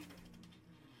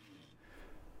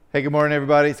Hey, good morning,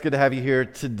 everybody. It's good to have you here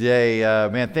today.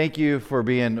 Man, thank you for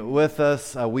being with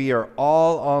us. We are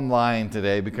all online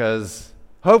today because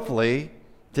hopefully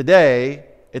today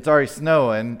it's already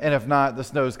snowing, and if not, the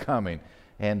snow's coming.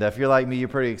 And if you're like me, you're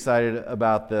pretty excited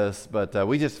about this, but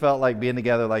we just felt like being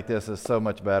together like this is so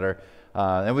much better.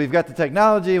 And we've got the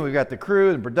technology, and we've got the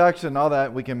crew and production and all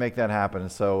that. We can make that happen.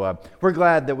 So we're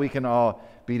glad that we can all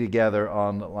be together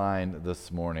online this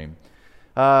morning.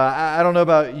 I don't know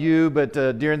about you, but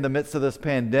during the midst of this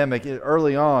pandemic,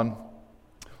 early on,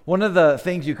 one of the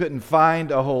things you couldn't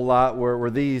find a whole lot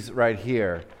were these right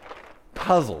here,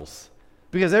 puzzles.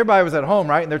 Because everybody was at home,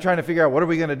 right? And they're trying to figure out, what are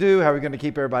we going to do? How are we going to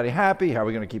keep everybody happy? How are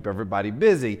we going to keep everybody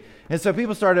busy? And so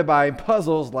people started buying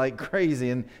puzzles like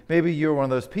crazy. And maybe you're one of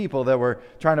those people that were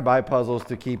trying to buy puzzles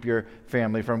to keep your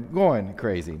family from going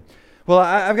crazy. Well,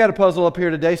 I've got a puzzle up here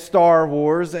today, Star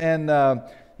Wars, and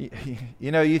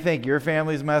you know, you think your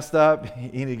family's messed up,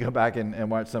 you need to go back and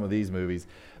watch some of these movies.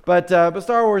 But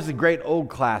Star Wars is a great old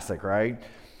classic, right?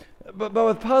 But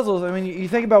with puzzles, I mean, you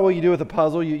think about what you do with a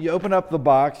puzzle. You open up the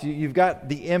box, you've got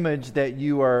the image that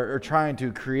you are trying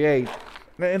to create,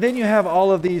 and then you have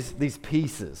all of these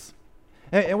pieces.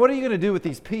 And what are you going to do with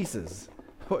these pieces?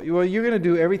 Well, you're going to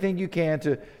do everything you can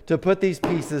to put these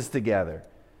pieces together.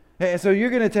 And so you're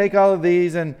going to take all of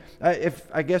these, and if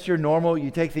I guess you're normal,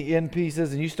 you take the end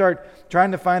pieces and you start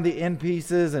trying to find the end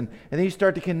pieces, and then you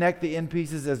start to connect the end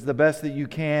pieces as the best that you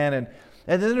can. And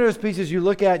then there's pieces you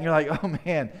look at and you're like, oh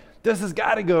man, this has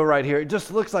got to go right here. It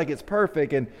just looks like it's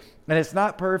perfect, and it's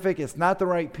not perfect. It's not the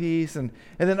right piece. And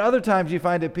then other times you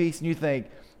find a piece and you think,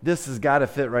 this has got to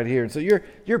fit right here. And so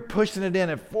you're pushing it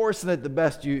in and forcing it the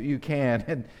best you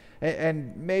can.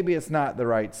 And maybe it's not the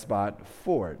right spot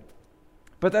for it.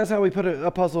 But that's how we put a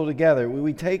puzzle together.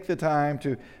 We take the time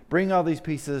to bring all these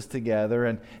pieces together,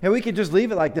 and we can just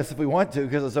leave it like this if we want to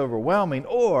because it's overwhelming,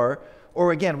 or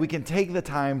again, we can take the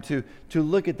time to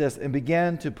look at this and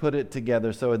begin to put it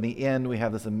together so in the end we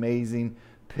have this amazing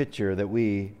picture that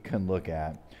we can look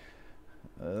at.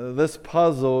 This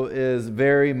puzzle is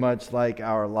very much like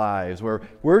our lives, where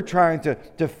we're trying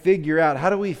to figure out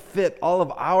how do we fit all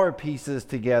of our pieces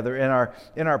together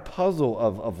in our puzzle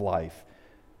of life.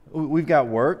 We've got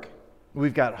work,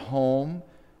 we've got home,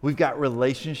 we've got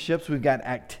relationships, we've got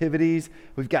activities,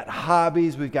 we've got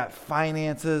hobbies, we've got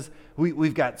finances,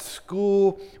 we've got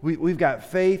school, we've got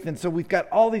faith, and so we've got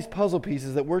all these puzzle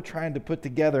pieces that we're trying to put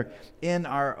together in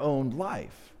our own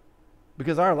life.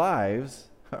 Because our lives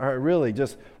are really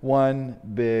just one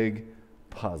big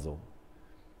puzzle.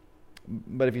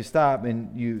 But if you stop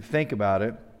and you think about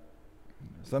it,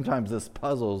 sometimes this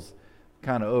puzzle's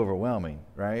kind of overwhelming,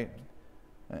 right?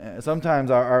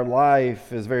 Sometimes our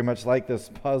life is very much like this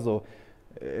puzzle.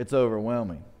 It's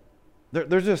overwhelming.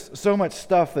 There's just so much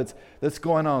stuff that's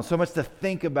going on, so much to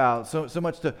think about, so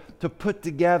much to put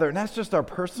together. And that's just our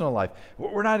personal life.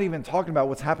 We're not even talking about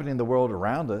what's happening in the world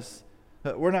around us.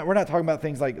 We're not talking about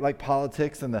things like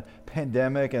politics and the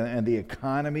pandemic and the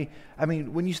economy. I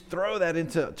mean, when you throw that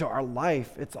into our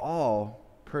life, it's all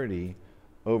pretty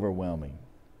overwhelming.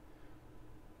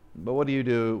 But what do you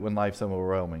do when life's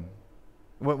overwhelming?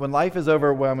 When life is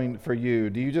overwhelming for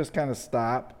you, do you just kind of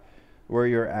stop where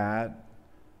you're at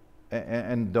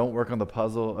and don't work on the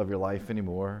puzzle of your life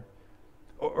anymore?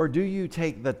 Or do you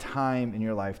take the time in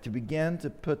your life to begin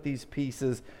to put these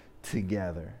pieces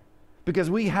together? Because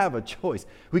we have a choice.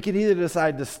 We can either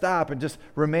decide to stop and just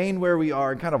remain where we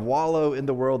are and kind of wallow in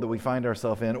the world that we find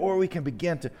ourselves in, or we can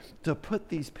begin to put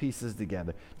these pieces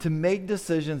together, to make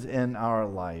decisions in our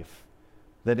life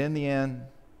that in the end,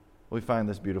 we find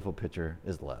this beautiful picture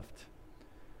is left.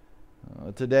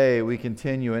 Today we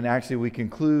continue, and actually we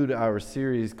conclude our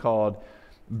series called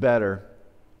Better.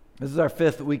 This is our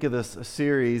 5th week of this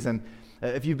series, and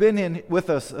if you've been in with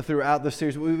us throughout this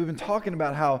series, we've been talking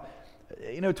about how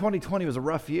 2020 was a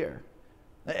rough year,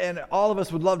 and all of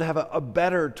us would love to have a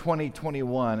better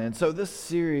 2021. And so this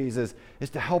series is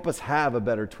to help us have a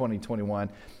better 2021.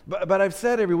 But I've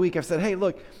said every week, hey,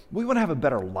 look, we want to have a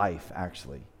better life,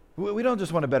 actually. We don't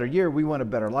just want a better year, we want a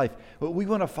better life. But we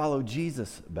want to follow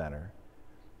Jesus better.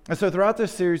 And so throughout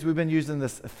this series, we've been using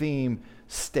this theme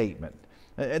statement.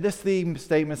 This theme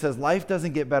statement says, life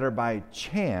doesn't get better by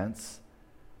chance,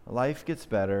 life gets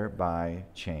better by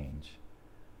change.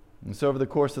 And so over the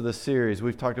course of this series,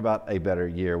 we've talked about a better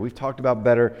year. We've talked about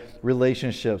better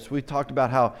relationships. We've talked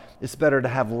about how it's better to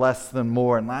have less than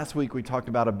more. And last week, we talked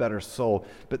about a better soul.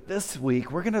 But this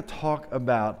week, we're going to talk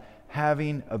about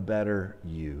having a better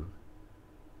you.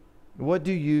 What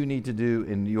do you need to do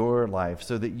in your life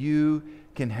so that you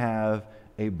can have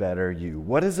a better you?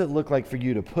 What does it look like for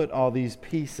you to put all these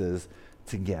pieces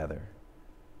together?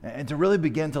 and to really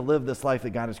begin to live this life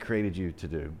that God has created you to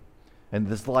do, and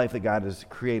this life that God has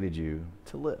created you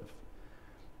to live.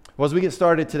 Well, as we get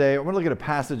started today, we're going to look at a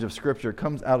passage of Scripture. It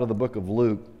comes out of the book of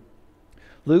Luke.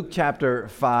 Luke chapter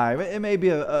 5. It may be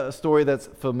a story that's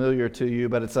familiar to you,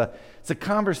 but it's a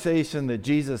conversation that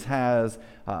Jesus has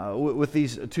with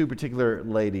these two particular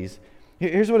ladies.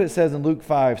 Here's what it says in Luke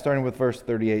 5, starting with verse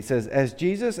 38. It says, "As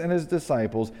Jesus and his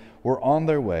disciples were on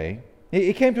their way,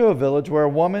 he came to a village where a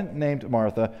woman named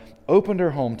Martha opened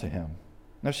her home to him.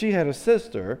 Now she had a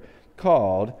sister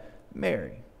called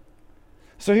Mary."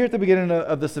 So here at the beginning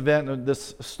of this event, of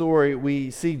this story, we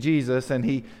see Jesus, and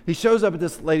he shows up at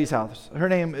this lady's house. Her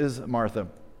name is Martha.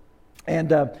 And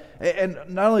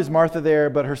not only is Martha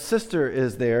there, but her sister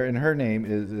is there, and her name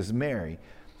is Mary.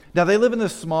 Now, they live in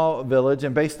this small village,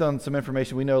 and based on some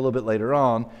information we know a little bit later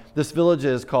on, this village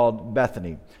is called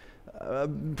Bethany.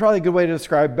 Probably a good way to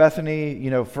describe Bethany,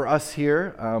 for us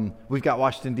here, we've got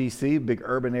Washington, D.C., big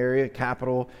urban area,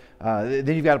 capital.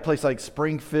 Then you've got a place like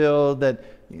Springfield that,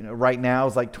 right now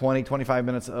is like 20, 25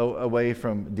 minutes away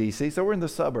from D.C., so we're in the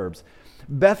suburbs.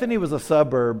 Bethany was a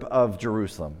suburb of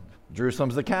Jerusalem.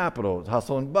 Jerusalem's the capital. It's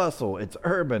hustle and bustle. It's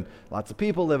urban. Lots of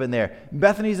people live in there.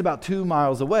 Bethany's about 2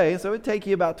 miles away, so it'd take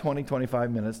you about 20, 25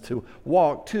 minutes to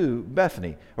walk to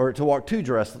Bethany, or to walk to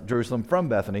Jerusalem from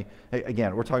Bethany.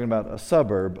 Again, we're talking about a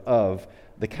suburb of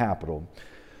the capital.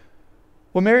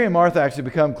 Well, Mary and Martha actually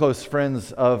become close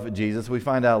friends of Jesus. We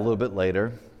find out a little bit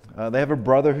later. They have a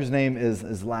brother whose name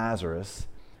is Lazarus.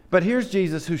 But here's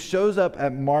Jesus, who shows up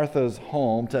at Martha's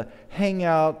home to hang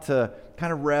out, to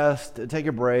kind of rest, to take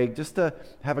a break, just to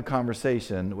have a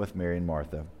conversation with Mary and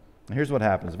Martha. And here's what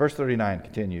happens. Verse 39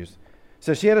 continues. It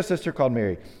says, "She had a sister called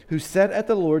Mary, who sat at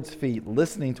the Lord's feet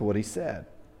listening to what he said.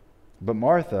 But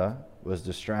Martha was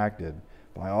distracted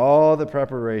by all the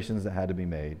preparations that had to be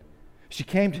made. She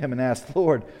came to him and asked,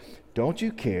 'Lord, don't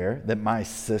you care that my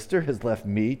sister has left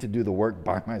me to do the work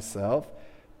by myself?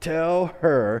 Tell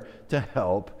her to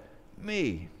help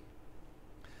me.'"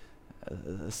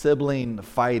 Sibling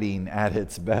fighting at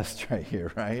its best right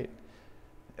here, right?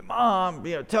 "Mom,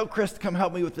 tell Chris to come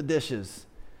help me with the dishes.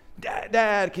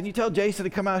 Dad, can you tell Jason to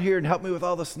come out here and help me with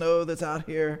all the snow that's out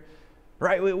here?"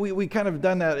 Right? We kind of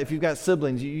done that. If you've got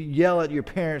siblings, you yell at your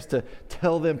parents to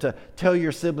tell them to tell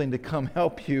your sibling to come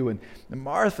help you. And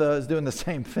Martha is doing the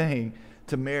same thing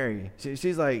to Mary.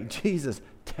 She's like, "Jesus,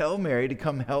 tell Mary to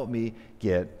come help me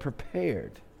get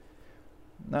prepared."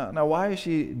 Now, why is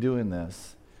she doing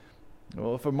this?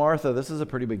 Well, for Martha, this is a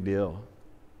pretty big deal.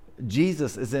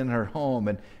 Jesus is in her home,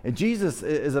 and Jesus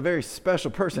is a very special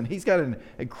person. He's got an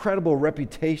incredible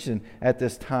reputation at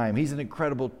this time. He's an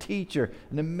incredible teacher,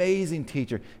 an amazing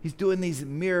teacher. He's doing these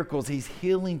miracles. He's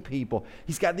healing people.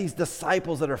 He's got these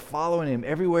disciples that are following him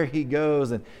everywhere he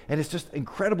goes, and it's just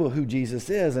incredible who Jesus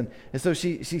is. And so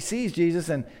she sees Jesus,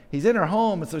 and he's in her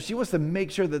home, and so she wants to make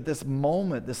sure that this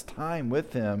moment, this time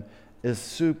with him, is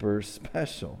super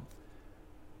special.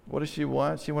 What does she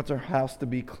want? She wants her house to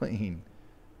be clean,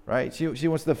 right? She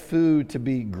wants the food to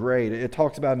be great. It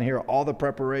talks about in here all the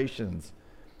preparations.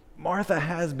 Martha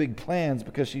has big plans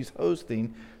because she's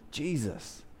hosting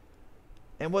Jesus.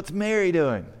 And what's Mary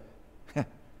doing?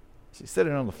 She's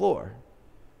sitting on the floor.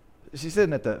 She's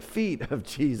sitting at the feet of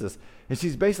Jesus. And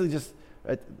she's basically just,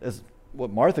 as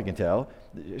what Martha can tell,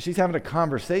 she's having a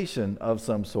conversation of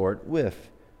some sort with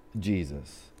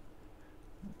Jesus.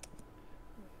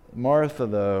 Martha,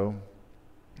 though,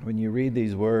 when you read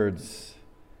these words,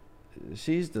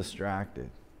 she's distracted.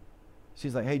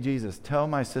 She's like, "Hey, Jesus, tell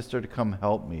my sister to come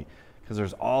help me, because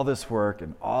there's all this work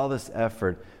and all this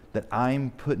effort that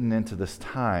I'm putting into this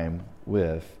time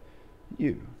with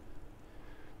you."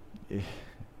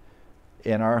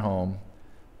 In our home,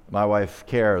 my wife,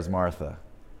 Kara, is Martha.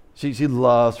 She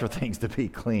loves for things to be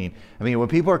clean. I mean, when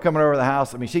people are coming over to the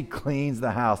house, she cleans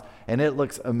the house, and it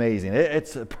looks amazing.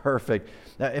 It's perfect.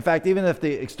 In fact, even if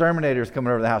the exterminator is coming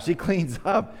over to the house, she cleans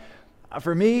up.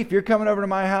 For me, if you're coming over to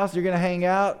my house, you're going to hang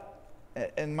out,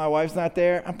 and my wife's not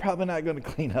there, I'm probably not going to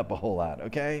clean up a whole lot,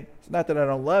 okay? It's not that I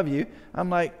don't love you.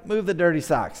 I'm like, move the dirty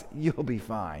socks. You'll be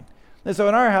fine. And so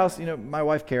in our house, my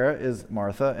wife, Kara, is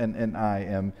Martha, and I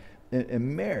am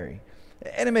Mary.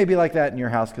 And it may be like that in your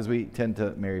house because we tend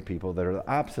to marry people that are the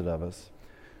opposite of us.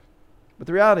 But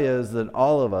the reality is that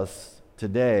all of us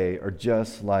today are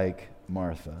just like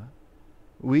Martha.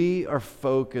 We are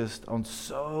focused on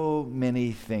so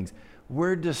many things.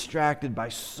 We're distracted by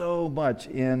so much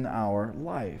in our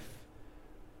life.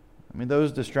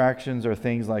 Those distractions are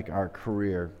things like our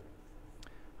career,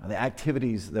 the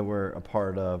activities that we're a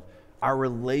part of, our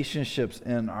relationships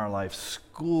in our life,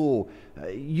 school.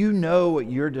 You know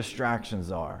what your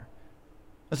distractions are.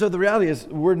 And so the reality is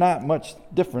we're not much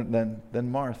different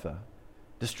than Martha,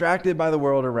 distracted by the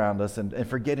world around us and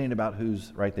forgetting about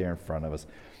who's right there in front of us.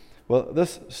 Well,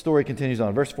 this story continues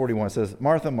on. Verse 41 says,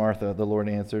 Martha, Martha, the Lord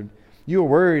answered, you are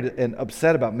worried and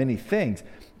upset about many things,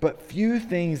 but few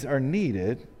things are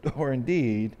needed, or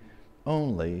indeed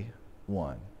only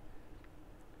one.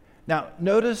 Now,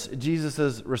 notice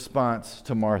Jesus' response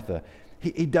to Martha.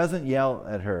 He doesn't yell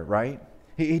at her, right?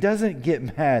 He doesn't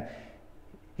get mad.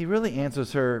 He really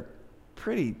answers her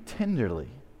pretty tenderly,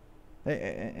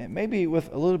 maybe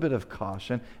with a little bit of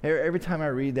caution. Every time I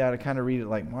read that, I kind of read it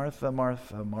like Martha,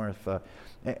 Martha, Martha.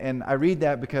 And I read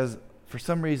that because for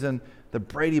some reason, the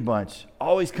Brady Bunch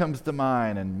always comes to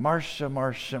mind, and Marcia,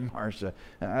 Marcia, Marcia.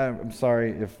 I'm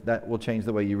sorry if that will change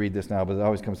the way you read this now, but it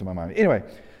always comes to my mind. Anyway,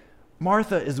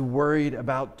 Martha is worried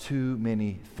about too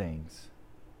many things.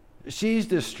 She's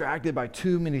distracted by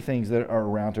too many things that are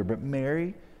around her. But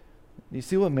Mary, do you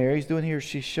see what Mary's doing here?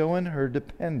 She's showing her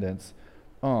dependence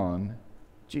on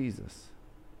Jesus.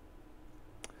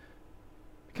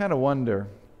 I kind of wonder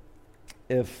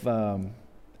if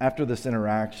after this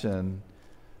interaction,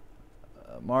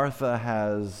 Martha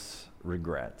has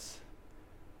regrets.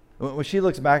 When she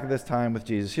looks back at this time with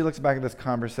Jesus, she looks back at this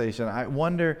conversation, I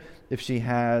wonder if she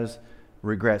has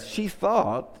regrets. She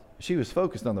thought she was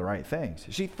focused on the right things.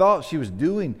 She thought she was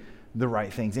doing the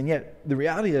right things, and yet the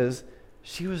reality is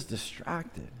she was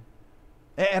distracted.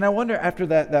 And I wonder after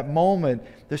that moment,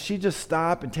 does she just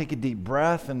stop and take a deep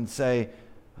breath and say,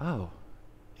 oh,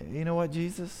 you know what,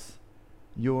 Jesus?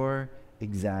 You're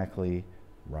exactly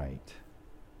right.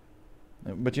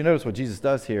 But you notice what Jesus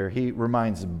does here. He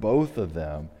reminds both of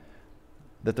them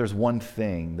that there's one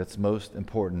thing that's most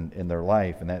important in their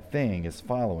life, and that thing is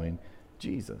following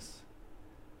Jesus.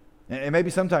 And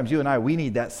maybe sometimes you and I, we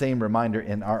need that same reminder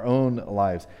in our own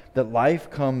lives, that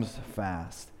life comes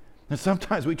fast. And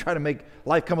sometimes we try to make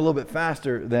life come a little bit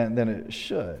faster than it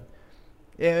should.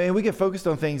 And we get focused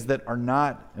on things that are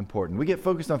not important. We get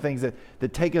focused on things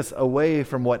that take us away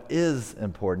from what is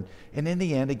important. And in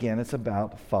the end, again, it's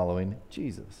about following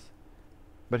Jesus.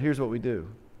 But here's what we do.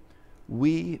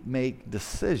 We make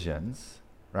decisions,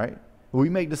 right? We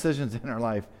make decisions in our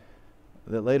life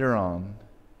that later on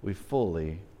we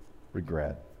fully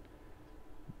regret.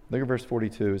 Look at verse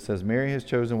 42. It says, Mary has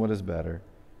chosen what is better,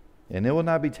 and it will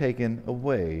not be taken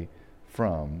away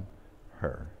from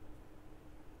her.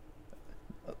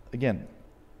 Again,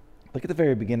 look at the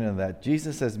very beginning of that.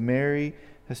 Jesus says, Mary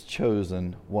has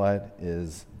chosen what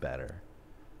is better.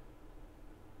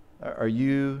 Are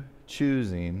you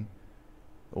choosing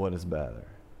what is better?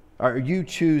 Are you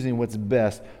choosing what's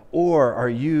best? Or are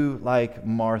you like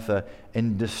Martha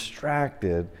and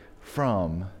distracted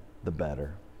from the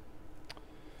better?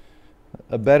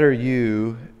 A better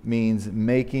you means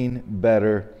making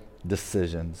better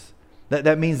decisions.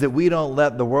 That means that we don't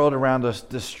let the world around us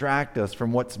distract us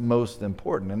from what's most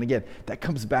important. And again, that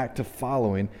comes back to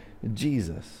following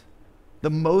Jesus. The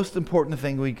most important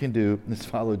thing we can do is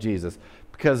follow Jesus,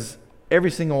 because every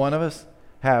single one of us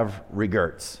have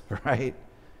regrets, right?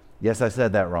 Yes, I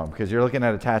said that wrong, because you're looking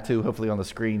at a tattoo hopefully on the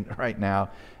screen right now,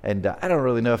 and I don't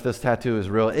really know if this tattoo is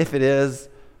real. If it is,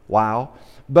 wow.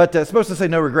 But it's supposed to say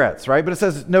no regrets, right? But it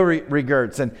says no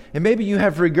regrets. And maybe you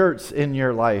have regrets in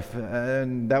your life,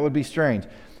 and that would be strange.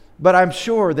 But I'm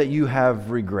sure that you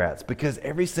have regrets, because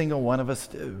every single one of us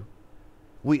do.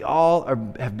 We all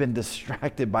have been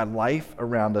distracted by life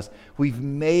around us. We've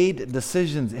made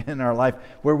decisions in our life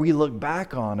where we look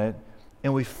back on it,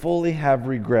 and we fully have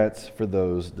regrets for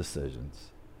those decisions.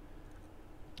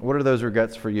 What are those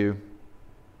regrets for you?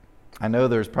 I know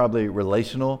there's probably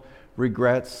relational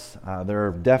regrets. There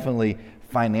are definitely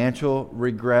financial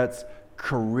regrets,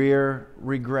 career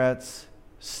regrets,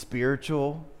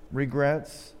 spiritual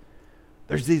regrets.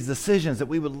 There's these decisions that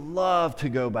we would love to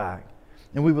go back,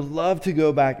 and we would love to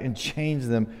go back and change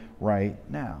them right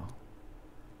now.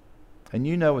 And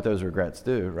you know what those regrets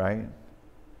do, right?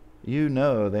 You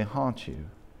know they haunt you,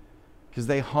 because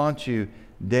they haunt you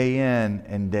day in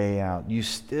and day out. You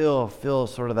still feel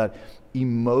sort of that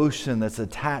emotion that's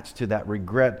attached to that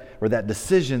regret or that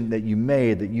decision that you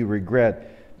made that you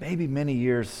regret maybe many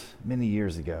years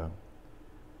ago.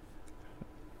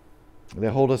 They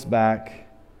hold us back.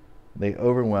 They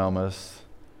overwhelm us.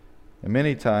 And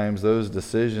many times those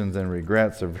decisions and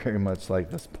regrets are very much like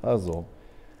this puzzle.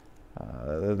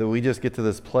 That we just get to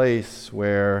this place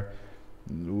where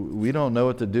we don't know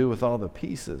what to do with all the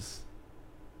pieces.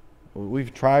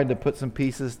 We've tried to put some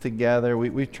pieces together.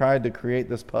 We've tried to create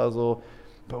this puzzle,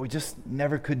 but we just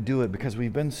never could do it because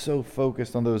we've been so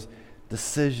focused on those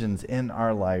decisions in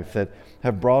our life that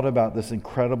have brought about this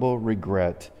incredible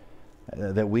regret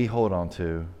that we hold on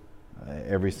to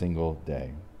every single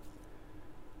day.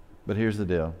 But here's the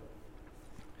deal.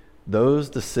 Those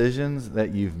decisions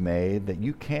that you've made that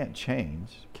you can't change,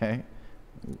 okay?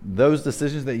 Those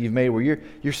decisions that you've made where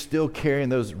you're still carrying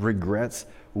those regrets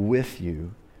with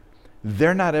you,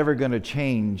 they're not ever going to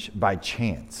change by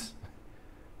chance.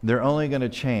 They're only going to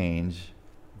change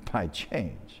by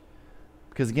change.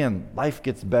 Because again, life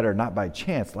gets better not by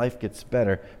chance. Life gets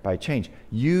better by change.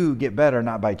 You get better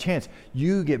not by chance.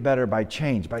 You get better by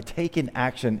change, by taking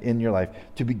action in your life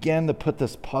to begin to put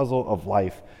this puzzle of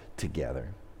life together.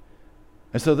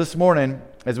 And so this morning,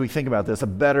 as we think about this, a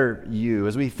better you,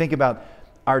 as we think about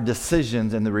our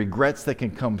decisions and the regrets that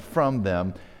can come from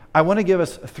them, I want to give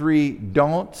us 3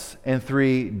 don'ts and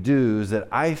 3 do's that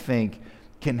I think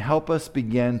can help us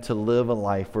begin to live a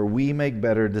life where we make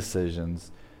better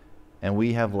decisions and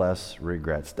we have less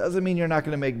regrets. Doesn't mean you're not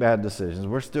going to make bad decisions.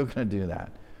 We're still going to do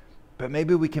that. But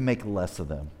maybe we can make less of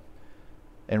them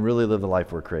and really live the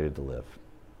life we're created to live.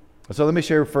 So let me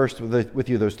share first with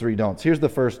you those 3 don'ts. Here's the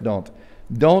first don't.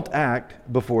 Don't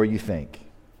act before you think.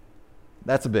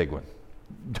 That's a big one.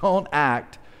 Don't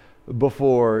act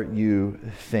before you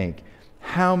think.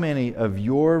 How many of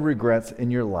your regrets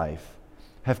in your life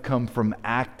have come from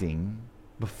acting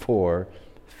before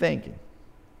thinking?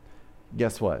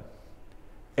 Guess what?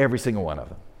 Every single one of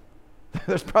them.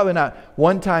 There's probably not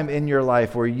one time in your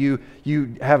life where you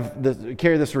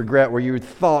carry this regret where you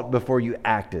thought before you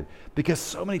acted. Because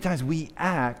so many times we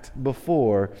act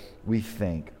before we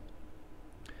think.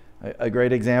 A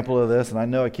great example of this, and I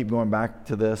know I keep going back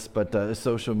to this, but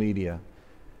social media.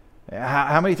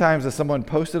 How many times has someone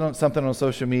posted on something on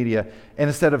social media, and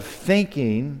instead of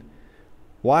thinking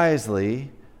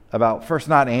wisely about first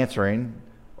not answering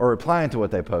or replying to what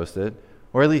they posted,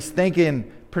 or at least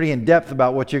thinking pretty in depth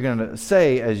about what you're going to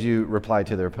say as you reply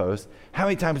to their post, how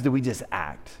many times do we just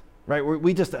act, right?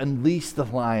 We just unleash the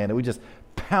lion, and we just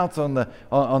pounce on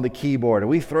the keyboard, and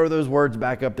we throw those words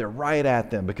back up there right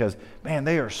at them because, man,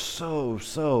 they are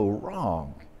so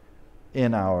wrong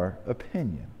in our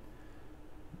opinion.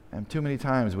 And too many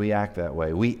times we act that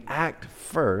way. We act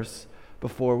first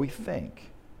before we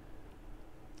think.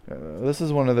 This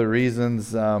is one of the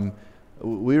reasons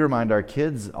we remind our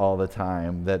kids all the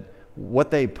time that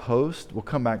what they post will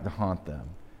come back to haunt them.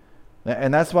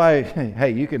 And that's why,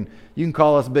 hey, you can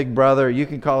call us big brother, you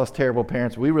can call us terrible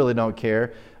parents, we really don't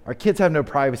care. Our kids have no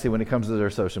privacy when it comes to their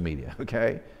social media,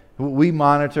 okay? We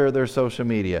monitor their social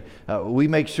media. We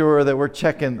make sure that we're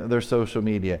checking their social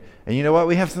media. And you know what?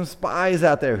 We have some spies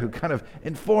out there who kind of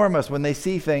inform us when they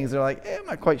see things. They're like, I'm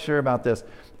not quite sure about this.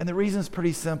 And the reason is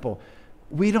pretty simple.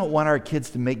 We don't want our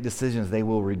kids to make decisions they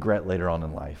will regret later on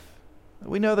in life.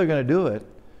 We know they're going to do it.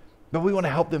 But we want to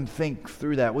help them think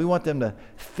through that. We want them to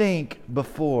think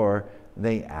before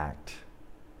they act.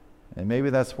 And maybe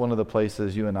that's one of the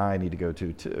places you and I need to go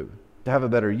to too. To have a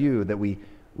better you, that we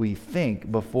think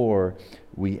before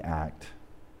we act.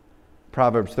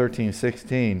 Proverbs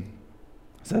 13:16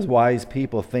 says, wise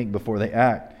people think before they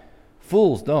act.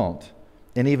 Fools don't,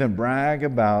 and even brag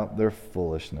about their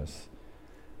foolishness.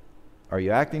 Are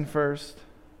you acting first,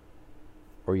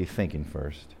 or are you thinking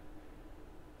first?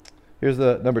 Here's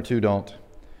the number 2 don't.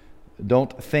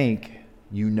 Don't think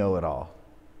you know it all.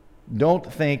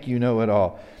 Don't think you know it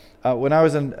all. When I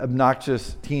was an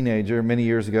obnoxious teenager many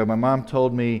years ago, my mom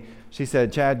told me, she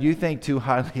said, Chad, you think too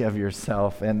highly of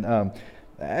yourself. And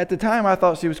at the time, I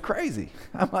thought she was crazy.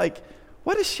 I'm like,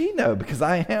 what does she know? Because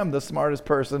I am the smartest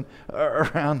person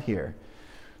around here.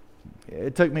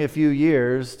 It took me a few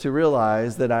years to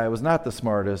realize that I was not the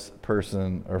smartest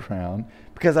person around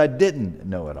because I didn't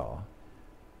know it all.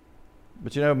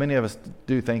 But you know, many of us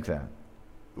do think that.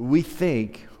 We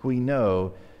think we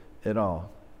know it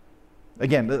all.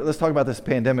 Again, let's talk about this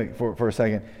pandemic for a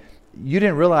second. You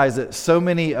didn't realize that so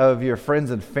many of your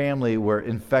friends and family were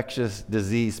infectious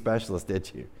disease specialists, did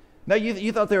you? No,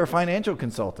 you thought they were financial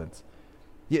consultants.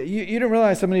 You didn't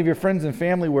realize so many of your friends and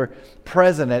family were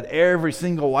present at every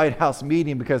single White House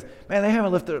meeting because, man, they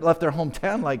haven't left their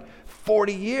hometown like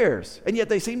 40 years, and yet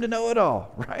they seem to know it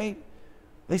all, right?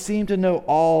 They seem to know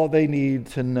all they need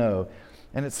to know.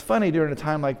 And it's funny during a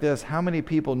time like this, how many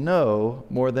people know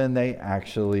more than they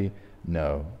actually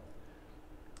know.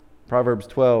 Proverbs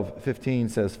 12:15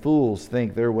 says, fools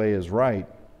think their way is right,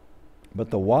 but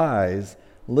the wise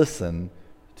listen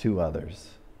to others.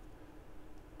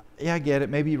 Yeah, I get it.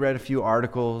 Maybe you read a few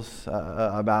articles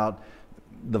about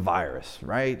the virus,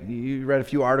 right? You read a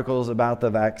few articles about the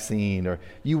vaccine, or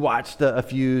you watched a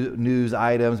few news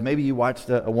items. Maybe you watched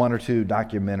one or two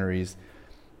documentaries.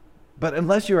 But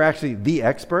unless you're actually the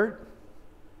expert,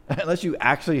 unless you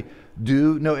actually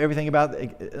do know everything about,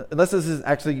 unless this is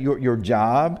actually your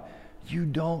job, you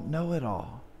don't know it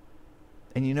all.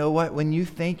 And you know what? When you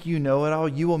think you know it all,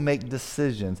 you will make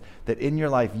decisions that in your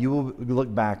life you will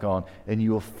look back on and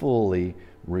you will fully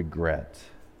regret.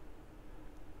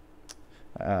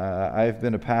 I've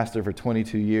been a pastor for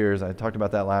 22 years. I talked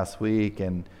about that last week,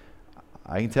 and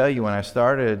I can tell you when I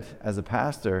started as a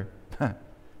pastor,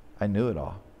 I knew it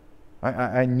all.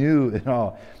 I knew it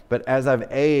all. But as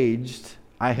I've aged,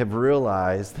 I have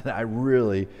realized that I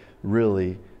really,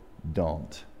 really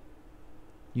don't.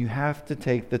 You have to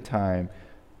take the time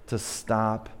to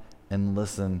stop and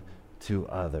listen to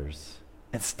others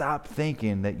and stop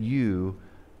thinking that you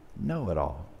know it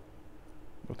all.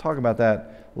 We'll talk about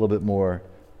that a little bit more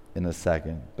in a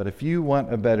second. But if you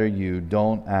want a better you,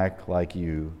 don't act like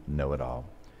you know it all.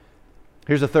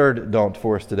 Here's a third don't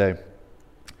for us today.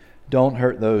 Don't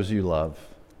hurt those you love.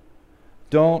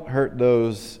 Don't hurt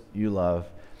those you love.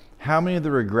 How many of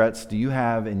the regrets do you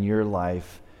have in your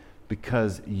life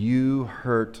because you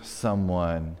hurt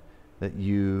someone that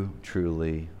you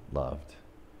truly loved?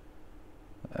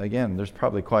 Again, there's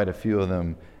probably quite a few of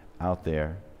them out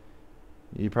there.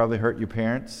 You probably hurt your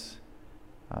parents.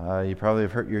 You probably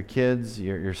have hurt your kids,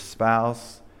 your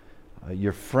spouse,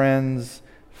 your friends,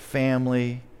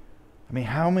 family. I mean,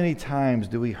 how many times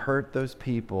do we hurt those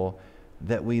people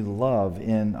that we love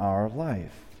in our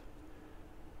life?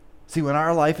 See, when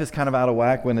our life is kind of out of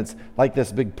whack, when it's like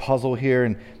this big puzzle here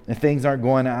and things aren't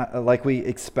going out like we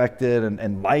expected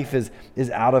and life is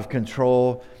out of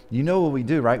control, you know what we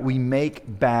do, right? We make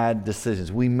bad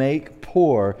decisions. We make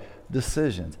poor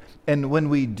decisions. And when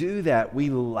we do that, we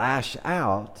lash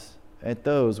out at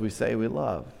those we say we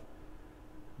love.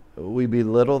 We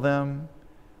belittle them.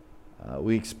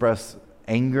 We express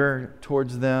anger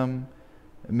towards them.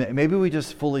 Maybe we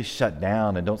just fully shut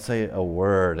down and don't say a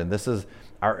word. And this is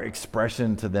our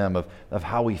expression to them of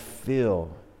how we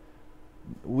feel.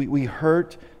 We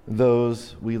hurt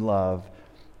those we love.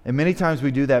 And many times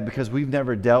we do that because we've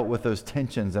never dealt with those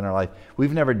tensions in our life.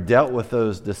 We've never dealt with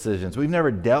those decisions. We've never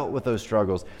dealt with those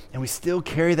struggles. And we still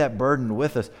carry that burden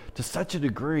with us to such a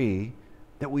degree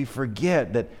that we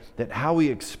forget that how we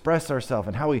express ourselves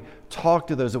and how we talk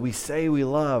to those that we say we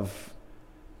love,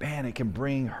 man, it can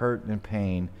bring hurt and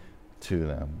pain to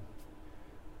them.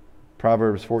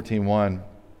 Proverbs 14:1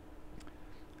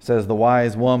 says, "The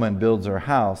wise woman builds her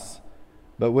house,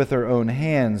 but with her own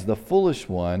hands the foolish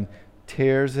one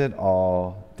tears it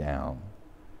all down."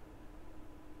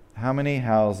 How many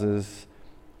houses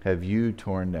have you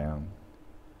torn down?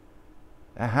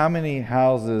 How many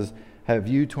houses have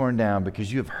you torn down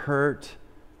because you have hurt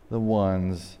the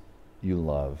ones you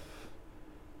love?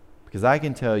 Because I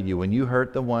can tell you, when you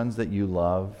hurt the ones that you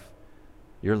love,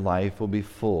 your life will be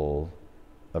full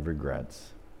of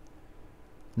regrets.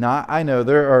 Now, I know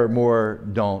there are more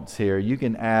don'ts here. You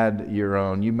can add your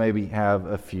own. You maybe have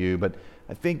a few, but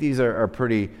I think these are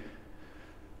pretty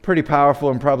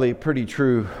powerful and probably pretty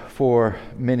true for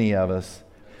many of us.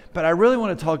 But I really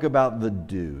want to talk about the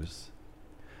do's.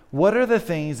 What are the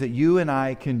things that you and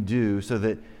I can do so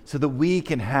that we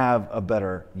can have a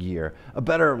better year, a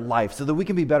better life, so that we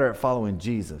can be better at following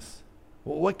Jesus?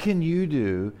 What can you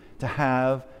do to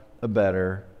have a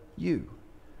better you?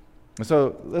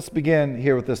 So let's begin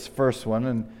here with this first one,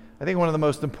 and I think one of the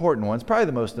most important ones, probably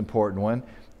the most important one,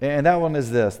 and that one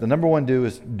is this. The number one do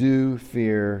is do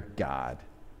fear God.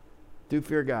 Do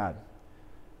fear God.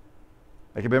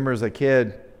 I can remember as a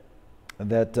kid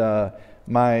that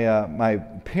my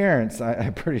parents,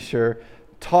 I'm pretty sure,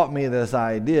 taught me this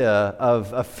idea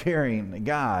of fearing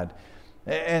God.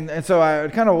 And so I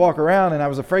would kind of walk around and I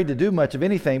was afraid to do much of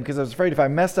anything because I was afraid if I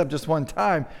messed up just one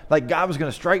time, like God was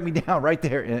going to strike me down right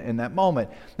there in that moment.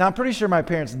 Now, I'm pretty sure my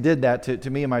parents did that to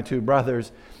me and my two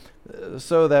brothers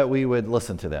so that we would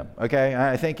listen to them, okay?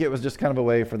 I think it was just kind of a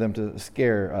way for them to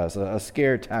scare us, a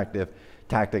scare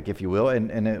tactic, if you will,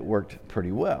 and it worked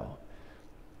pretty well.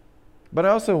 But I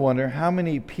also wonder how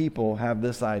many people have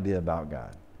this idea about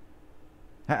God.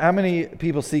 How many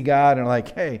people see God and are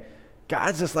like, hey,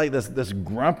 God's just like this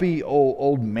grumpy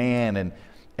old man,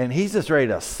 and he's just ready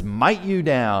to smite you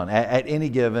down at any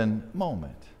given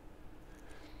moment.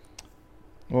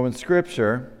 Well, in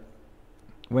Scripture,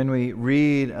 when we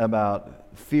read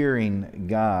about fearing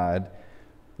God,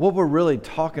 what we're really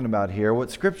talking about here, what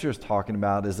Scripture is talking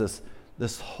about is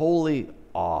this holy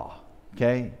awe,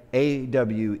 okay?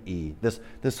 A-W-E,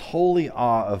 this holy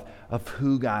awe of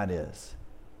who God is.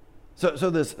 So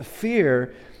this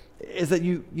fear is that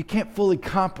you can't fully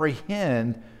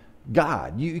comprehend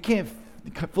God. You can't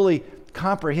fully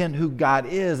comprehend who God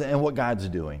is and what God's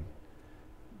doing.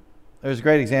 There's a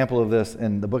great example of this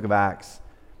in the book of Acts.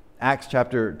 Acts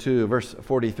chapter 2, verse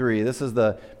 43. This is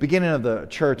the beginning of the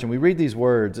church, and we read these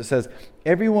words. It says,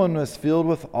 "Everyone was filled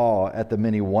with awe at the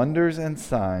many wonders and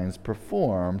signs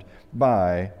performed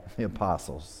by the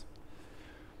apostles."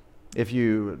 If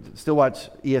you still watch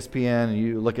ESPN and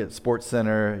you look at Sports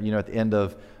Center, at the end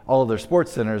of all of their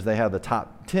sports centers, they have the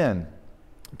top 10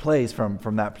 plays from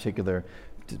that particular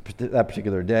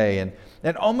day.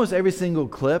 And almost every single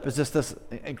clip is just this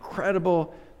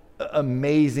incredible,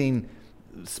 amazing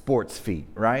sports feat,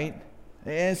 right?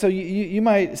 And so you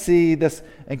might see this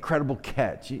incredible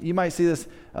catch. You might see this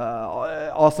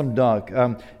awesome dunk.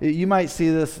 You might see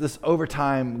this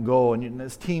overtime goal, and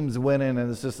this team's winning,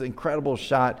 and it's just an incredible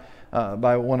shot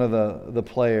by one of the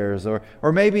players.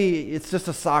 Or maybe it's just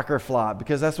a soccer flop,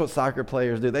 because that's what soccer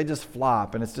players do. They just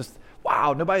flop, and it's just,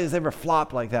 wow, nobody's ever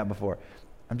flopped like that before.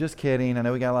 I'm just kidding. I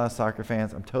know we got a lot of soccer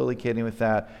fans. I'm totally kidding with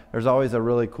that. There's always a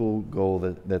really cool goal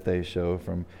that they show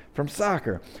from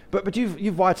soccer. But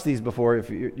you've watched these before if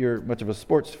you're much of a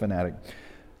sports fanatic.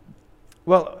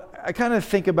 Well, I kind of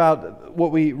think about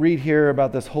what we read here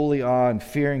about this holy awe and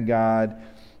fearing God,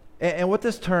 and what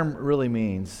this term really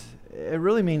means. It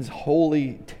really means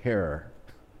holy terror.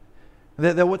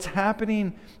 That what's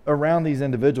happening around these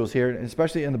individuals here,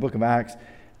 especially in the book of Acts,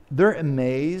 they're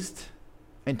amazed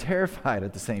and terrified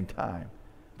at the same time.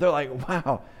 They're like,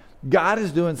 wow, God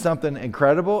is doing something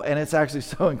incredible, and it's actually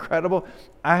so incredible,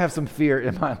 I have some fear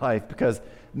in my life because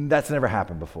that's never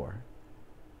happened before.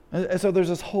 And so there's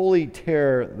this holy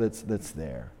terror that's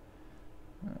there.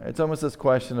 It's almost this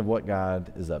question of what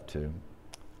God is up to.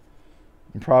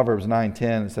 In Proverbs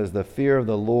 9:10, it says, "The fear of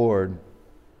the Lord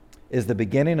is the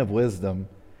beginning of wisdom,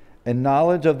 and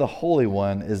knowledge of the Holy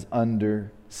One is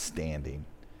understanding."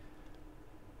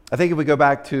 I think if we go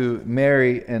back to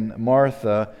Mary and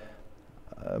Martha,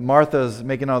 Martha's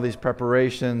making all these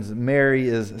preparations. Mary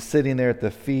is sitting there at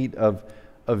the feet of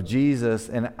Jesus.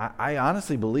 And I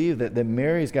honestly believe that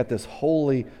Mary's got this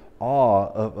holy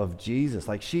awe of Jesus.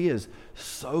 Like, she is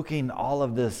soaking all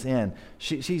of this in.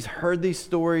 She's heard these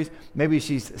stories. Maybe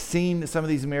she's seen some of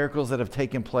these miracles that have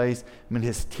taken place. I mean,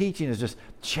 his teaching is just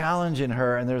challenging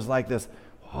her. And there's like this,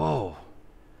 whoa,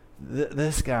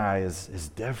 this guy is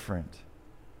different.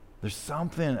 There's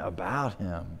something about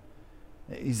him.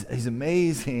 He's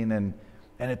amazing and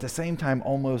at the same time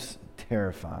almost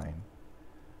terrifying.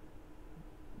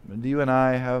 Do you and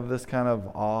I have this kind of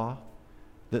awe,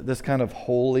 this kind of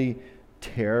holy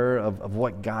terror of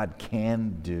what God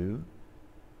can do,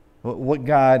 what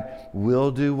God will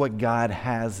do, what God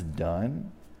has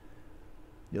done?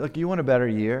 Look, you want a better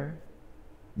year?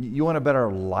 You want a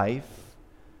better life?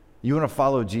 You want to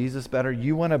follow Jesus better?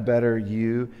 You want a better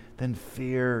you? Then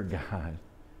fear God.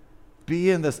 Be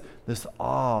in this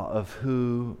awe of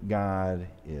who God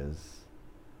is.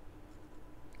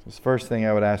 This first thing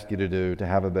I would ask you to do to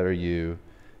have a better you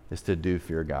is to do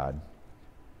fear God.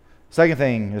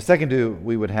 The second do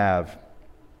we would have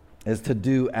is to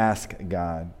do ask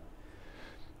God.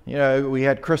 We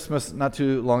had Christmas not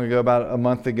too long ago, about a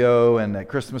month ago, and at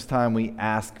Christmas time we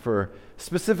ask for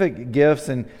specific gifts,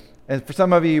 and for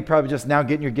some of you, you're probably just now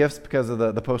getting your gifts because of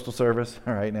the Postal Service,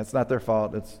 all right? And it's not their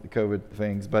fault, it's the COVID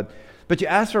things. But you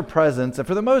ask for presents, and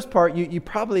for the most part, you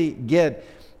probably get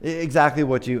exactly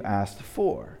what you asked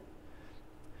for.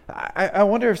 I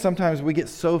wonder if sometimes we get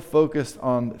so focused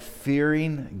on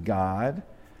fearing God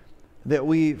that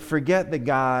we forget that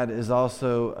God is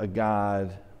also a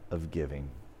God of giving.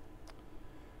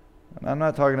 And I'm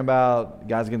not talking about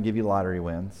God's going to give you lottery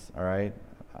wins, all right?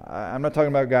 I'm not talking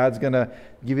about God's going to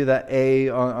give you that A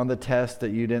on the test that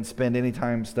you didn't spend any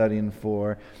time studying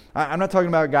for. I'm not talking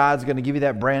about God's going to give you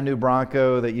that brand new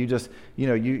Bronco that you just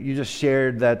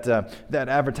shared that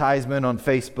advertisement on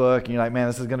Facebook, and you're like, man,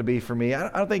 this is going to be for me. I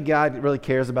don't think God really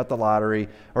cares about the lottery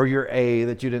or your A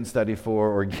that you didn't study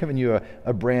for or giving you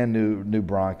a brand new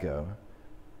Bronco.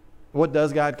 What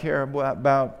does God care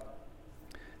about?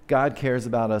 God cares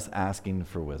about us asking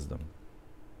for wisdom.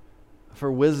 For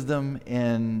wisdom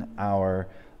in our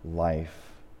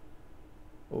life,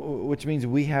 which means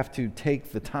we have to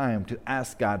take the time to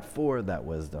ask God for that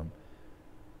wisdom.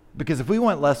 Because if we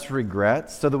want less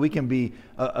regrets so that we can be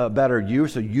a better you,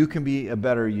 so you can be a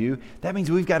better you, that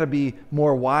means we've got to be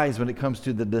more wise when it comes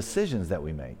to the decisions that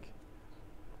we make.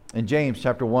 In James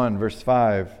chapter 1, verse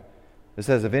 5, it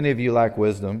says, "If any of you lack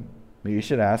wisdom, you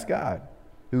should ask God,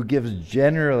 who gives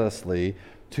generously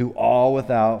to all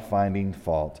without finding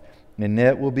fault, and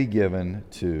it will be given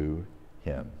to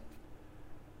him."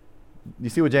 You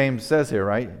see what James says here,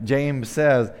 right? James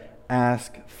says,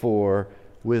 ask for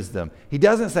wisdom. He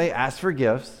doesn't say ask for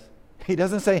gifts. He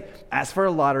doesn't say ask for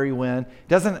a lottery win. He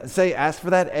doesn't say ask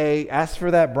for that A, ask for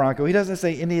that Bronco. He doesn't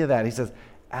say any of that. He says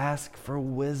ask for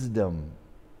wisdom.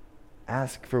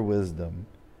 Ask for wisdom.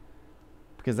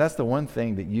 Because that's the one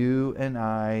thing that you and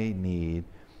I need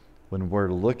when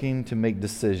we're looking to make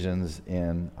decisions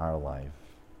in our life.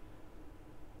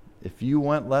 If you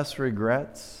want less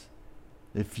regrets,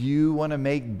 if you want to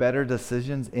make better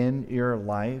decisions in your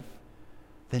life,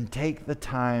 then take the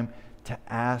time to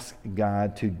ask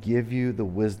God to give you the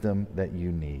wisdom that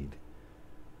you need.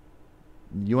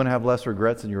 You want to have less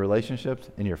regrets in your relationships,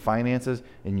 in your finances,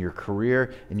 in your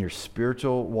career, in your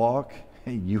spiritual walk?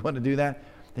 You want to do that?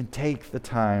 Then take the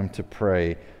time to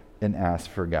pray and ask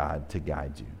for God to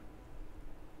guide you.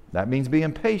 That means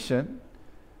being patient.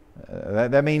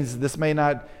 That means this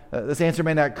answer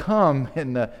may not come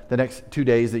in the next 2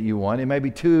 days that you want. It may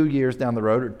be 2 years down the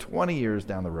road or 20 years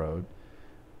down the road.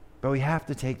 But we have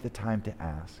to take the time to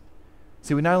ask.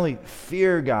 See, we not only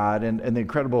fear God and the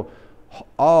incredible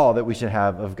awe that we should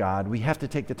have of God, we have to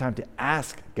take the time to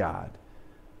ask God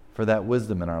for that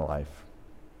wisdom in our life.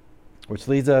 Which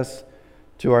leads us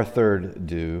to our third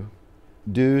do.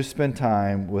 Do spend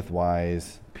time with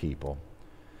wise people.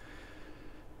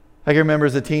 I can remember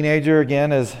as a teenager,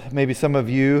 again, as maybe some of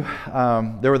you,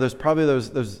 there were probably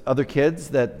those other kids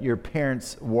that your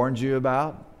parents warned you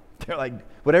about. They're like,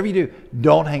 whatever you do,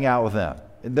 don't hang out with them.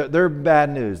 They're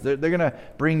bad news. They're going to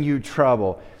bring you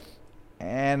trouble.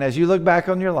 And as you look back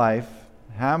on your life,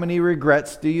 how many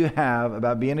regrets do you have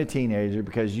about being a teenager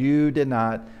because you did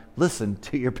not listen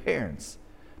to your parents?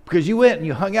 Because you went and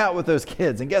you hung out with those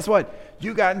kids. And guess what?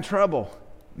 You got in trouble.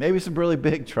 Maybe some really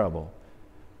big trouble.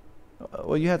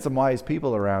 Well, you had some wise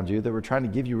people around you that were trying to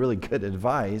give you really good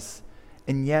advice,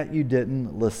 and yet you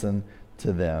didn't listen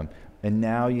to them. And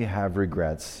now you have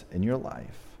regrets in your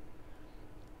life.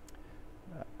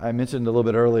 I mentioned a little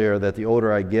bit earlier that the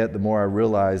older I get, the more I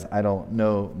realize I don't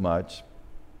know much.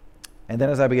 And then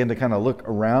as I begin to kind of look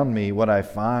around me, what I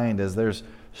find is there's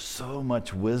so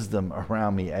much wisdom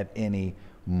around me at any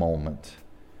moment.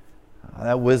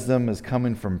 That wisdom is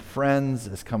coming from friends,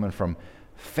 it's coming from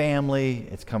family,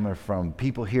 it's coming from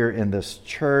people here in this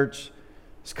church,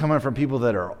 it's coming from people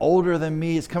that are older than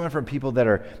me, it's coming from people that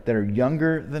are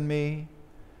younger than me.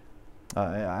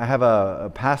 I have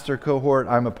a pastor cohort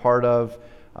I'm a part of,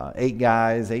 8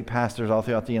 guys, 8 pastors all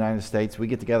throughout the United States. We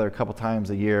get together a couple times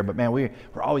a year, but man, we're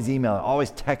always emailing,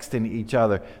 always texting each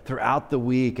other throughout the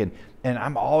week, and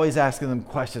I'm always asking them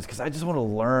questions because I just want to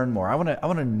learn more. I want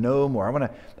to know more. I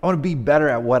want to be better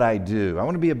at what I do. I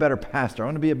want to be a better pastor. I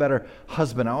want to be a better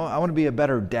husband. I want to be a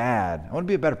better dad. I want to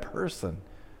be a better person.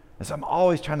 And so I'm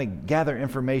always trying to gather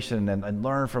information and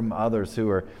learn from others who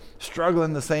are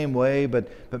struggling the same way, but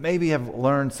maybe have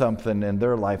learned something in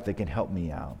their life that can help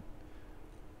me out.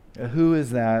 Who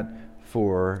is that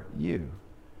for you?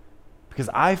 Because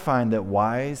I find that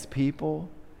wise people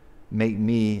make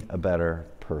me a better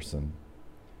person.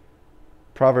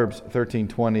 Proverbs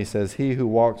 13:20 says, "He who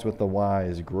walks with the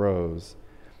wise grows,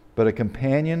 but a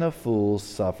companion of fools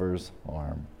suffers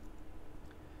harm."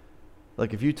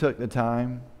 Like if you took the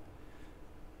time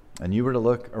and you were to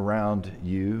look around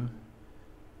you,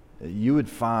 you would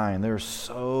find there are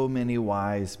so many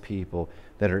wise people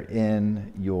that are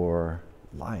in your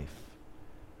life.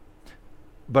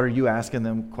 But are you asking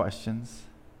them questions?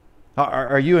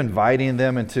 Are you inviting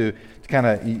them into kind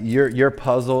of your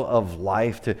puzzle of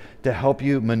life to help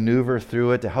you maneuver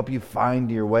through it, to help you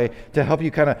find your way, to help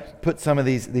you kind of put some of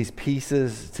these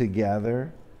pieces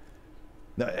together?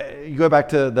 You go back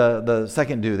to the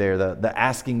second do there, the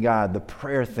asking God, the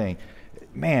prayer thing.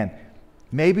 Man,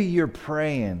 maybe you're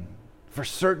praying for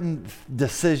certain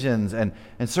decisions and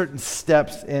certain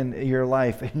steps in your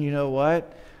life. And you know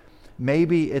what?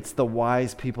 Maybe it's the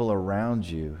wise people around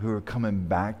you who are coming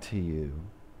back to you,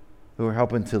 who are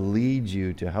helping to lead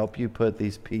you, to help you put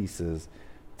these pieces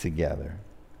together.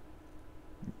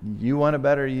 You want a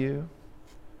better you?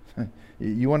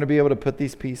 You want to be able to put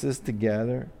these pieces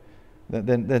together?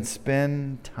 Then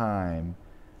spend time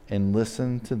and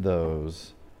listen to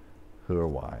those who are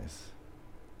wise.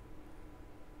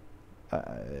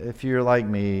 If you're like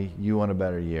me, you want a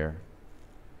better year.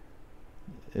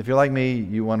 If you're like me,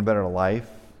 you want a better life.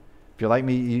 If you're like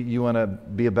me, you want to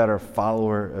be a better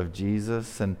follower of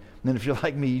Jesus. And then if you're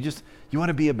like me, you want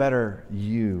to be a better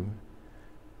you.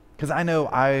 Because I know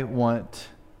I want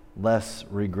less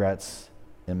regrets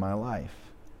in my life.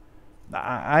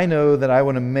 I know that I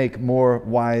want to make more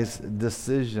wise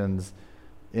decisions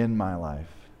in my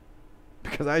life.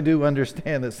 Because I do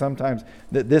understand that sometimes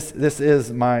that this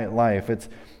is my life. It's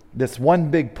this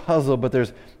one big puzzle, but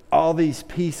there's all these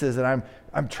pieces that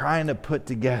I'm trying to put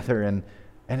together, and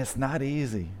it's not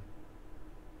easy.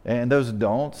 And those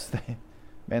don'ts,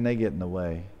 they get in the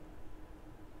way.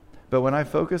 But when I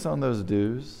focus on those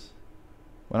do's,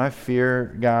 when I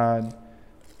fear God,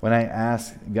 when I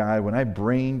ask God, when I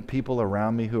bring people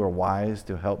around me who are wise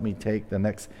to help me take the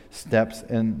next steps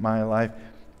in my life,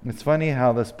 it's funny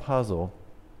how this puzzle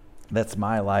that's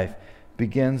my life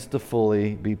begins to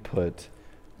fully be put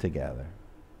together.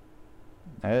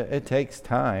 It takes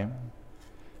time.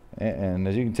 And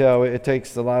as you can tell, it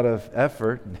takes a lot of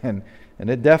effort, and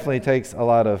it definitely takes a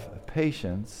lot of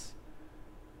patience.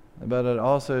 But it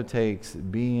also takes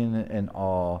being in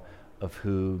awe of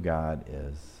who God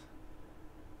is.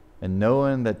 And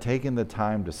knowing that taking the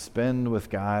time to spend with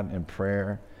God in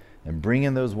prayer and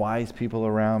bringing those wise people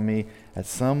around me, at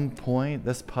some point,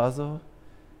 this puzzle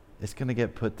is going to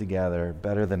get put together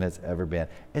better than it's ever been.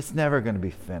 It's never going to be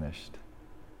finished.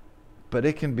 But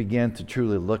it can begin to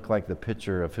truly look like the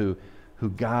picture of who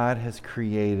God has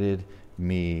created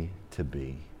me to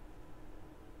be.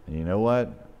 And you know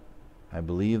what? I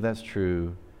believe that's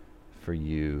true for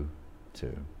you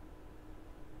too.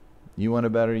 You want a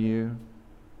better you?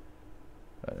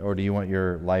 Or do you want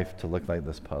your life to look like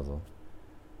this puzzle?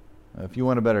 If you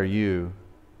want a better you,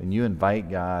 then you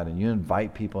invite God and you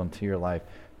invite people into your life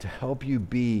to help you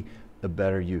be a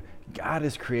better you. God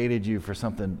has created you for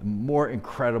something more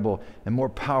incredible and more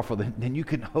powerful than you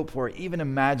can hope for, even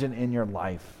imagine in your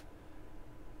life.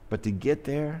 But to get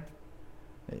there,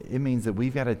 it means that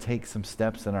we've got to take some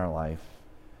steps in our life.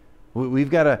 We've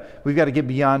got to get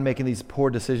beyond making these poor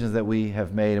decisions that we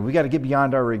have made, and we've got to get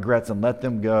beyond our regrets and let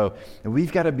them go. And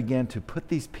we've got to begin to put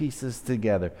these pieces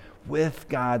together with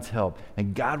God's help.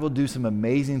 And God will do some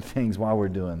amazing things while we're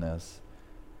doing this,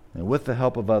 and with the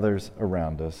help of others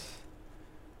around us.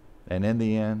 And in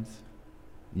the end,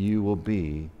 you will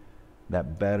be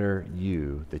that better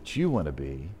you that you want to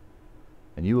be,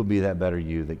 and you will be that better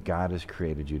you that God has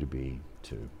created you to be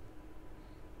too.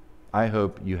 I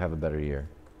hope you have a better year.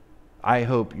 I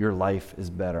hope your life is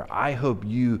better. I hope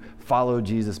you follow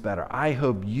Jesus better. I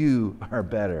hope you are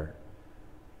better.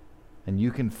 And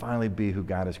you can finally be who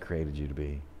God has created you to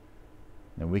be.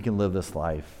 And we can live this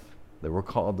life that we're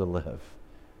called to live.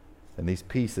 And these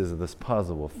pieces of this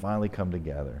puzzle will finally come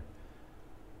together.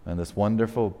 And this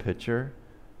wonderful picture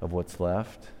of what's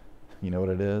left, you know what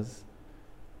it is?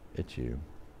 It's you.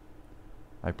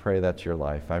 I pray that's your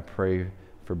life. I pray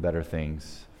for better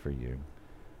things for you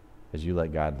as you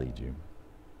let God lead you.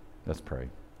 Let's pray.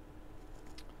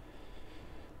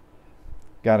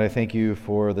 God, I thank you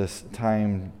for this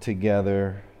time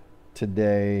together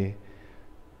today.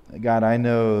 God, I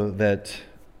know that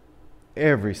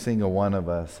every single one of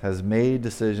us has made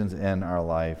decisions in our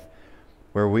life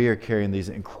where we are carrying these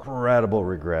incredible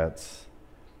regrets.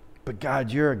 But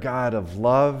God, you're a God of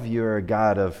love. You're a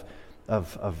God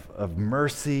of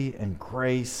mercy and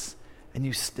grace, and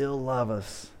you still love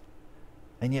us.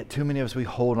 And yet too many of us, we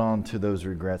hold on to those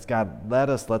regrets. God, let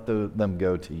them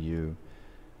go to you.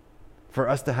 For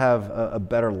us to have a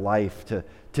better life,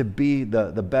 to be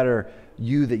the better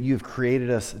you that you've created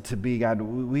us to be, God,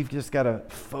 we've just got to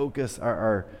focus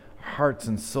our hearts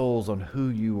and souls on who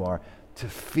you are, to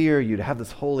fear you, to have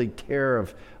this holy terror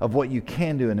of what you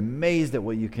can do and amazed at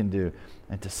what you can do,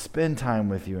 and to spend time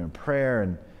with you in prayer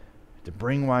and to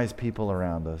bring wise people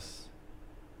around us.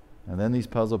 And then these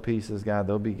puzzle pieces, God,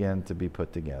 they'll begin to be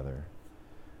put together.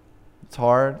 It's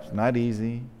hard, it's not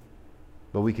easy,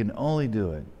 but we can only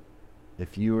do it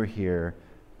if you are here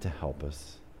to help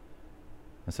us.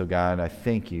 And so, God, I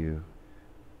thank you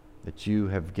that you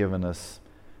have given us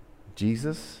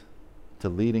Jesus to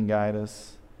lead and guide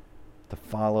us, to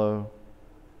follow.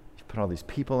 You've put all these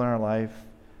people in our life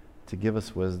to give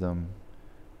us wisdom.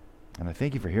 And I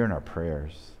thank you for hearing our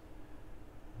prayers.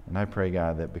 And I pray,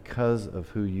 God, that because of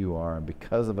who you are and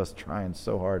because of us trying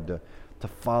so hard to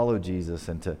follow Jesus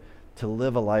and to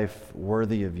live a life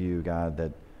worthy of you, God,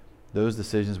 that those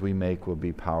decisions we make will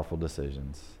be powerful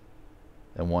decisions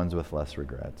and ones with less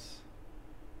regrets.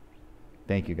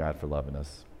 Thank you, God, for loving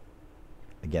us.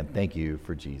 Again, thank you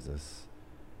for Jesus.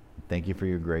 Thank you for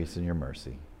your grace and your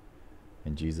mercy.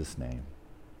 In Jesus' name,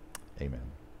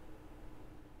 amen.